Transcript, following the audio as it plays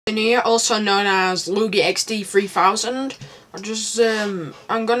Here, also known as Lugi XD 3000.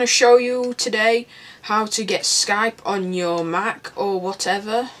 I'm gonna show you today how to get Skype on your Mac or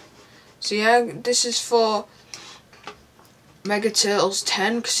whatever. So yeah, this is for Mega Turtles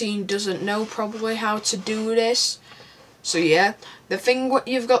 10 because he doesn't know probably how to do this. So yeah, the thing what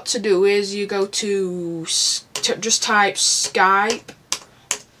you've got to do is you go to just type Skype.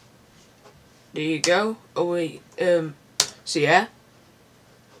 There you go. Oh wait, so yeah.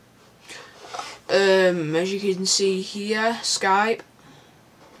 As you can see here, Skype.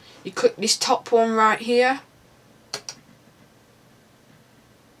 You click this top one right here.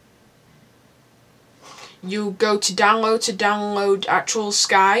 You go to download actual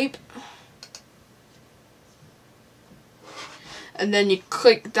Skype. And then you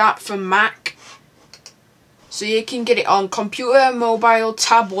click that for Mac. So you can get it on computer, mobile,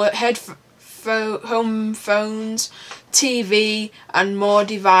 tablet, home phones, TV and more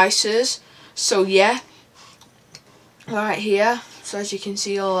devices. So yeah, right here, so as you can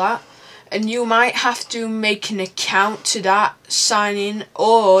see all that, and you might have to make an account to that, sign in,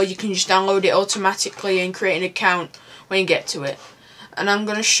 or you can just download it automatically and create an account when you get to it. And I'm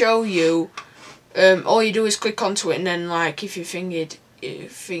going to show you, all you do is click onto it and then like if you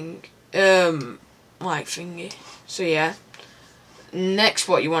like thingy. So yeah, next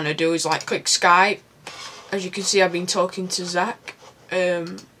what you want to do is like click Skype. As you can see, I've been talking to Zach.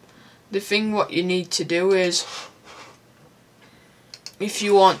 The thing what you need to do is, if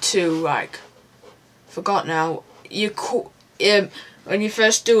you want to, forgot now, when you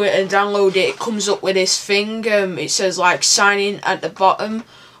first do it and download it, it comes up with this thing, it says like sign in at the bottom,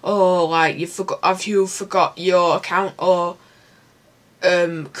 or like have you forgot your account, or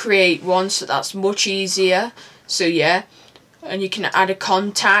create one, so that's much easier. So yeah, and you can add a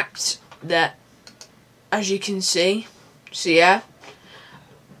contact that, as you can see, so yeah.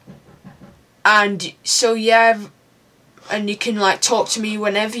 And so yeah, and you can like talk to me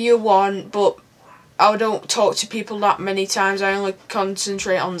whenever you want, but I don't talk to people that many times. I only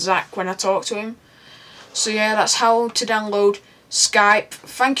concentrate on Zach when I talk to him. So yeah, that's how to download Skype.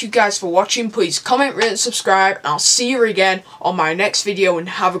 Thank you guys for watching. Please comment, rate and subscribe, and I'll see you again on my next video, and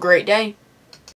have a great day.